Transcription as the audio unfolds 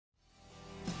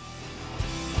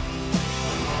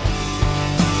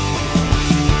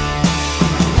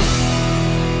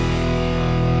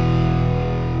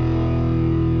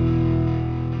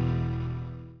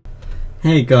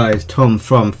Hey guys, Tom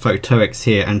from Photoix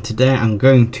here, and today I'm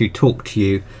going to talk to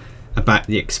you about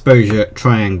the exposure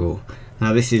triangle.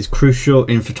 Now this is crucial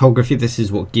in photography. This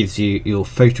is what gives you your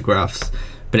photographs,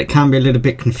 but it can be a little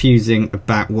bit confusing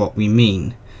about what we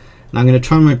mean. And I'm going to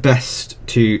try my best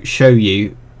to show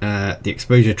you the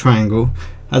exposure triangle.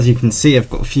 As you can see, I've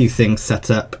got a few things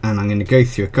set up, and I'm going to go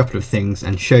through a couple of things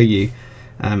and show you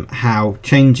how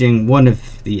changing one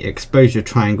of the exposure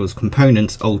triangle's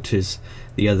components alters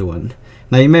the other one.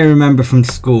 Now you may remember from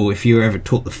school, if you were ever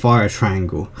taught the fire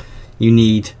triangle, you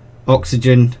need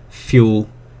oxygen, fuel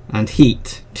and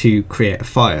heat to create a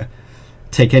fire.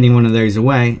 Take any one of those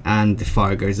away and the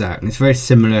fire goes out. And it's very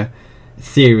similar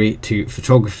theory to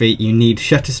photography. You need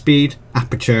shutter speed,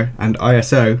 aperture and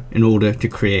ISO in order to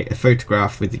create a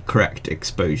photograph with the correct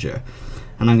exposure.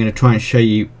 And I'm going to try and show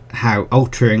you how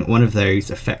altering one of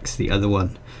those affects the other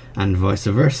one and vice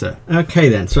versa. Okay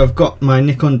then, so I've got my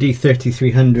Nikon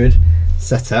D3300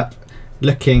 set up,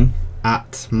 looking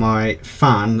at my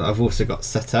fan that I've also got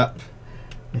set up.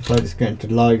 If I just go into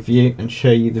live view and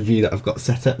show you the view that I've got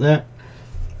set up there,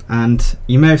 and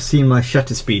you may have seen my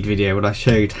shutter speed video where I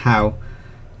showed how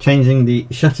changing the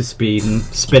shutter speed and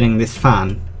spinning this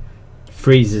fan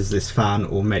freezes this fan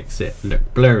or makes it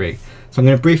look blurry. So I'm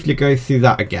going to briefly go through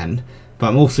that again, but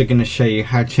I'm also going to show you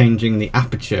how changing the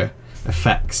aperture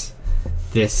affects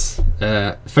this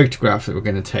photograph that we're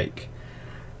going to take.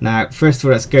 Now first of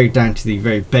all, let's go down to the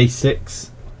very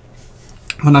basics.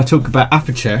 When I talk about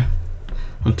aperture,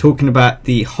 I'm talking about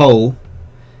the hole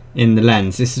in the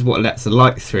lens. This is what lets the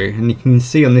light through, and you can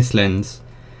see on this lens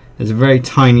there's a very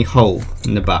tiny hole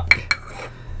in the back.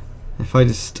 If I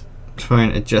just try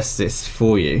and adjust this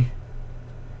for you,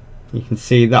 you can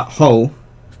see that hole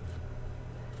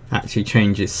actually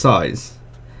changes size,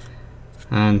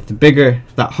 and the bigger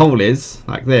that hole is,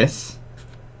 like this,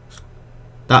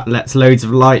 that lets loads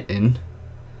of light in,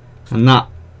 and that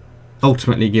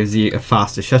ultimately gives you a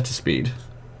faster shutter speed.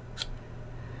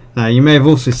 Now you may have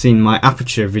also seen my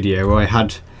aperture video where I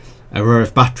had a row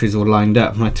of batteries all lined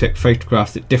up and I took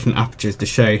photographs at different apertures to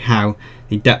show how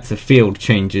the depth of field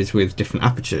changes with different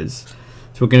apertures.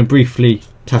 So we're going to briefly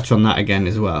touch on that again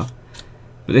as well.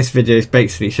 But this video is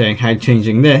basically showing how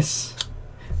changing this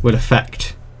will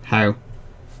affect how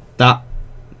that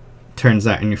turns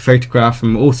out in your photograph,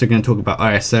 and we're also going to talk about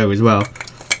ISO as well,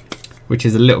 which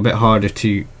is a little bit harder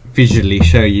to visually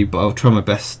show you, but I'll try my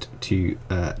best to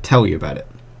tell you about it.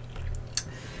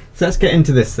 So let's get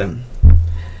into this then.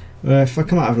 If I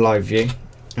come out of live view,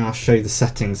 I'll show you the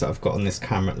settings that I've got on this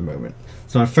camera at the moment.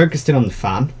 So I'm focused in on the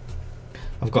fan.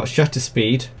 I've got a shutter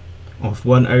speed of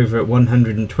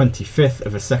 1/125th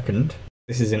of a second.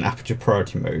 This is in aperture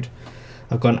priority mode.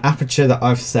 I've got an aperture that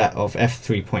I've set of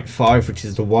f3.5, which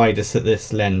is the widest that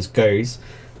this lens goes,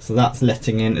 so that's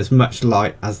letting in as much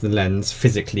light as the lens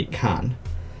physically can.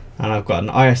 And I've got an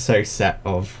ISO set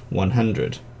of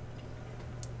 100.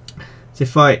 So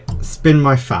if I spin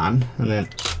my fan and then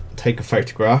take a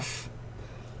photograph,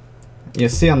 you'll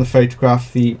see on the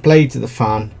photograph the blades of the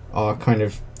fan are kind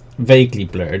of vaguely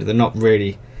blurred. They're not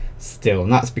really still,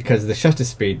 and that's because the shutter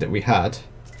speed that we had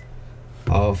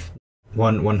of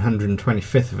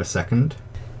 1/125th of a second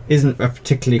isn't a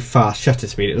particularly fast shutter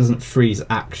speed. It doesn't freeze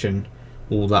action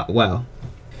all that well.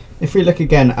 If we look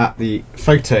again at the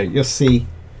photo, you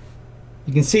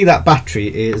can see that battery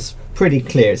is pretty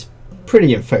clear. It's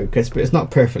pretty in focus, but it's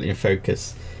not perfectly in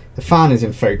focus. The fan is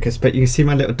in focus, but you can see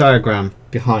my little diagram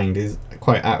behind is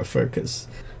quite out of focus,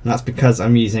 and that's because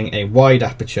I'm using a wide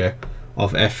aperture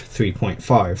of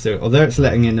f3.5. so although it's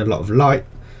letting in a lot of light,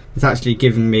 it's actually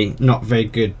giving me not very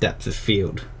good depth of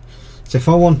field. So if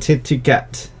I wanted to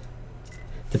get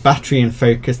the battery in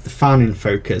focus, the fan in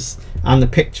focus and the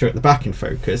picture at the back in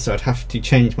focus, so I'd have to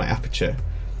change my aperture,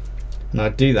 and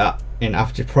I'd do that in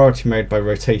aperture priority mode by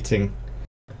rotating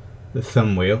the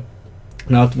thumb wheel,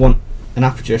 and I'd want an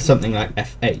aperture something like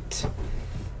f8.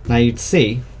 Now you'd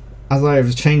see as I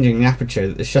was changing the aperture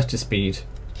that the shutter speed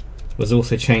was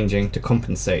also changing to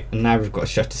compensate, and now we've got a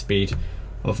shutter speed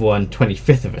of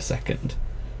 1/25th of a second.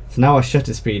 So now our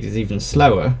shutter speed is even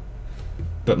slower,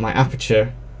 but my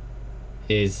aperture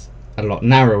is a lot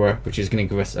narrower, which is going to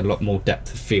give us a lot more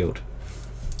depth of field.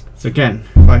 So again,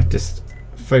 if I just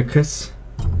focus,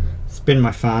 spin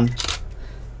my fan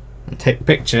and take a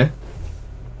picture,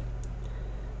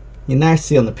 you now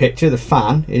see on the picture the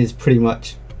fan is pretty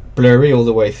much blurry all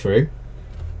the way through.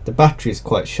 The battery is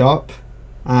quite sharp,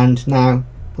 and now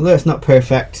although it's not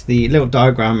perfect, the little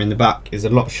diagram in the back is a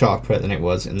lot sharper than it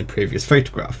was in the previous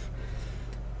photograph.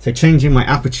 So changing my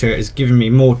aperture is giving me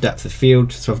more depth of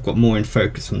field, so I've got more in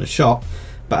focus from the shot,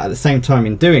 but at the same time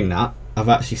in doing that I've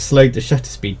actually slowed the shutter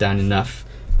speed down enough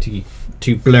to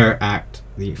to blur out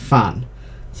the fan.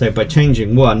 So by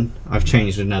changing one, I've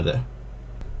changed another.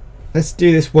 Let's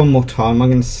do this one more time. I'm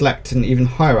going to select an even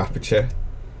higher aperture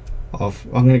of,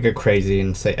 I'm going to go crazy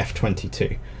and say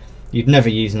f22. You'd never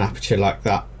use an aperture like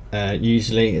that.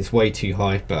 Usually it's way too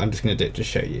high, but I'm just going to do it to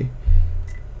show you.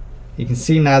 You can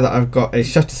see now that I've got a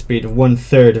shutter speed of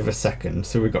 1/3 of a second,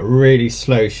 so we've got really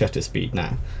slow shutter speed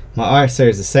now. My ISO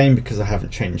is the same because I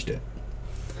haven't changed it.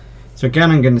 So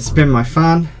again, I'm going to spin my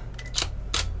fan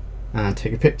and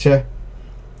take a picture.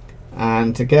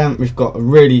 And again, we've got a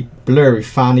really blurry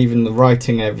fan, even the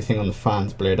writing, everything on the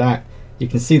fan's blurred out. You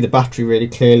can see the battery really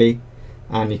clearly,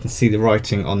 and you can see the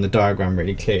writing on the diagram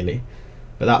really clearly.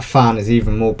 But that fan is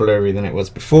even more blurry than it was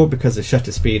before because the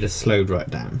shutter speed has slowed right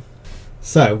down.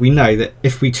 So we know that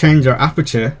if we change our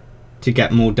aperture to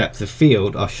get more depth of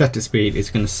field, our shutter speed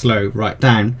is going to slow right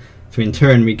down, so in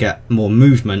turn we get more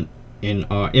movement in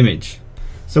our image.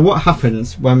 So what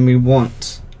happens when we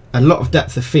want a lot of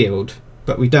depth of field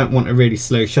but we don't want a really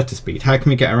slow shutter speed? How can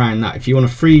we get around that? If you want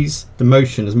to freeze the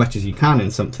motion as much as you can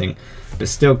in something but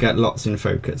still get lots in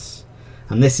focus,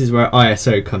 and this is where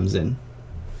ISO comes in.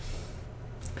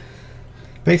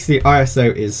 Basically,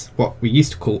 ISO is what we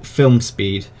used to call film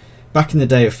speed. Back in the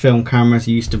day of film cameras,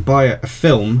 you used to buy a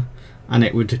film and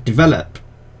it would develop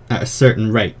at a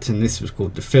certain rate, and this was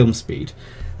called the film speed.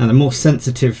 And the more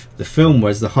sensitive the film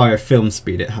was, the higher film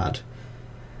speed it had.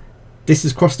 This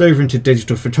has crossed over into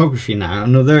digital photography now,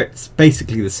 and although it's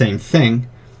basically the same thing,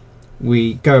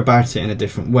 we go about it in a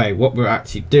different way. What we're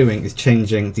actually doing is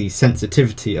changing the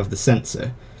sensitivity of the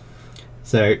sensor.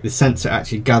 So the sensor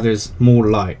actually gathers more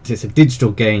light. It's a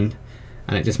digital gain,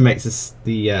 and it just makes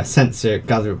the sensor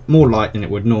gather more light than it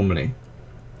would normally.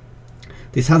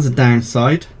 This has a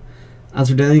downside. As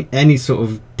with any sort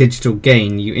of digital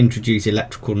gain, you introduce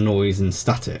electrical noise and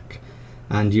static,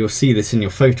 and you'll see this in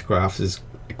your photographs as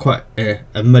quite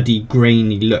a muddy,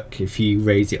 grainy look if you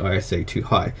raise the ISO too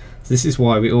high. So this is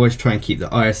why we always try and keep the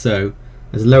ISO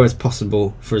as low as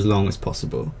possible for as long as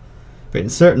possible. But in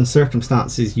certain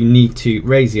circumstances you need to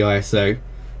raise the ISO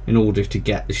in order to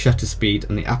get the shutter speed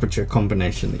and the aperture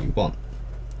combination that you want.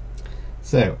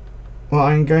 So what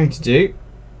I'm going to do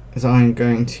is I'm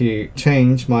going to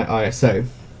change my ISO.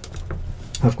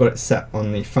 I've got it set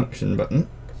on the function button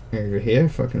over here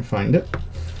if I can find it.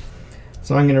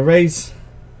 So I'm going to raise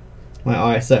my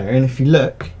ISO, and if you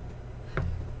look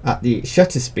at the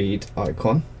shutter speed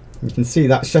icon, you can see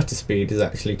that shutter speed is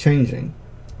actually changing.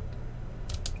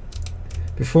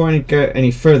 Before I go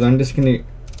any further, I'm just going to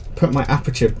put my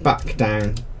aperture back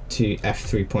down to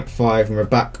f3.5, and we're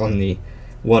back on the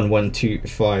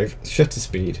 1125 shutter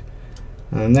speed.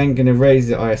 And I'm then going to raise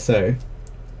the ISO,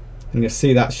 and you'll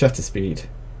see that shutter speed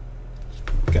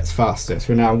gets faster.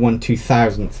 So we're now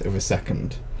 1/2000th of a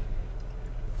second.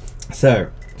 So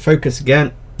focus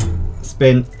again,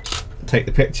 spin, take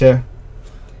the picture.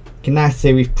 You can now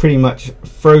see we've pretty much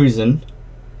frozen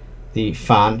the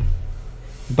fan.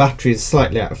 The battery is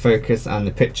slightly out of focus and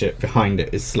the picture behind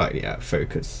it is slightly out of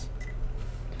focus.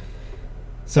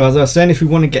 So as I was saying, if we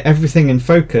want to get everything in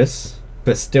focus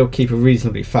but still keep a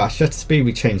reasonably fast shutter speed,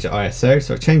 we change the ISO.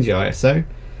 So I change the ISO,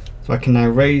 so I can now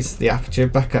raise the aperture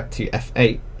back up to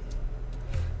f8,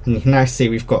 and you can now see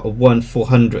we've got a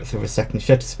 1/400th of a second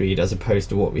shutter speed as opposed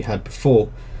to what we had before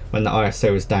when the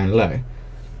ISO was down low.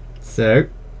 So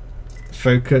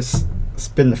focus,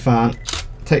 spin the fan,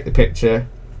 take the picture.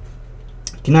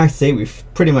 You can now see we've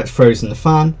pretty much frozen the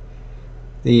fan.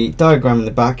 The diagram in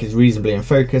the back is reasonably in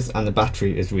focus and the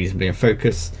battery is reasonably in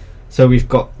focus. So we've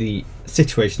got the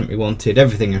situation that we wanted,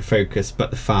 everything in focus but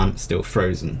the fan still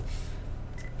frozen.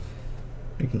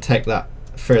 We can take that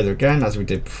further again as we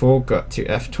did before, got to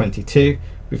f22.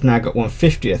 We've now got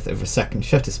 1/50th of a second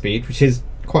shutter speed, which is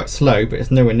quite slow but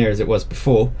it's nowhere near as it was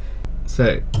before.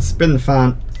 So spin the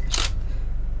fan,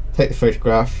 take the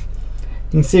photograph.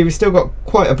 You can see we've still got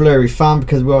quite a blurry fan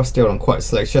because we are still on quite a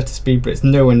slow shutter speed, but it's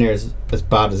nowhere near as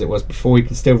bad as it was before. You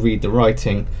can still read the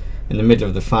writing in the middle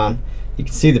of the fan. You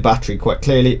can see the battery quite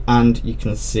clearly, and you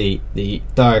can see the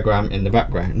diagram in the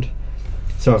background.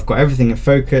 So I've got everything in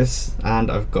focus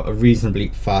and I've got a reasonably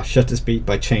fast shutter speed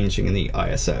by changing the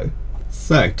ISO.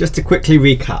 So just to quickly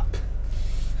recap,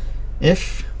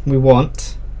 if we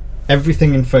want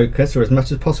everything in focus or as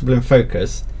much as possible in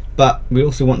focus, but we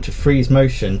also want to freeze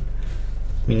motion,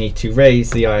 we need to raise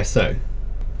the ISO.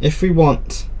 If we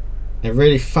want a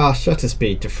really fast shutter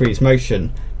speed to freeze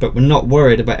motion, but we're not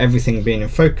worried about everything being in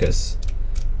focus,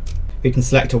 we can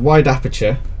select a wide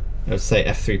aperture of say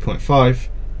f3.5,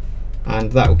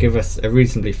 and that will give us a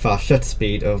reasonably fast shutter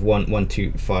speed of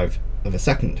 1/125 of a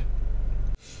second.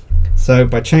 So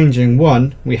by changing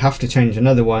one, we have to change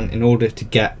another one in order to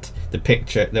get the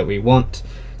picture that we want.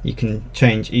 You can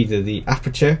change either the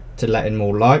aperture to let in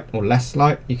more light or less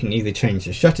light. You can either change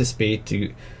the shutter speed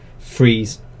to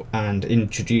freeze and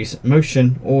introduce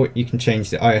motion, or you can change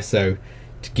the ISO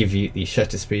to give you the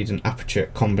shutter speed and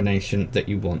aperture combination that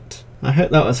you want. I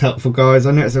hope that was helpful, guys.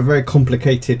 I know it's a very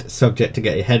complicated subject to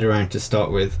get your head around to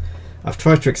start with. I've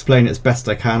tried to explain it as best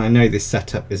I can. I know this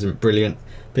setup isn't brilliant,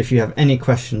 but if you have any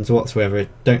questions whatsoever,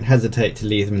 don't hesitate to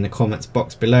leave them in the comments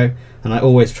box below, and I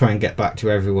always try and get back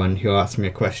to everyone who asks me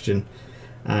a question,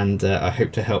 and I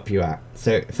hope to help you out.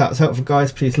 So if that was helpful,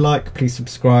 guys, please like, please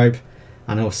subscribe,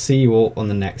 and I'll see you all on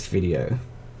the next video.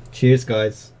 Cheers,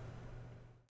 guys.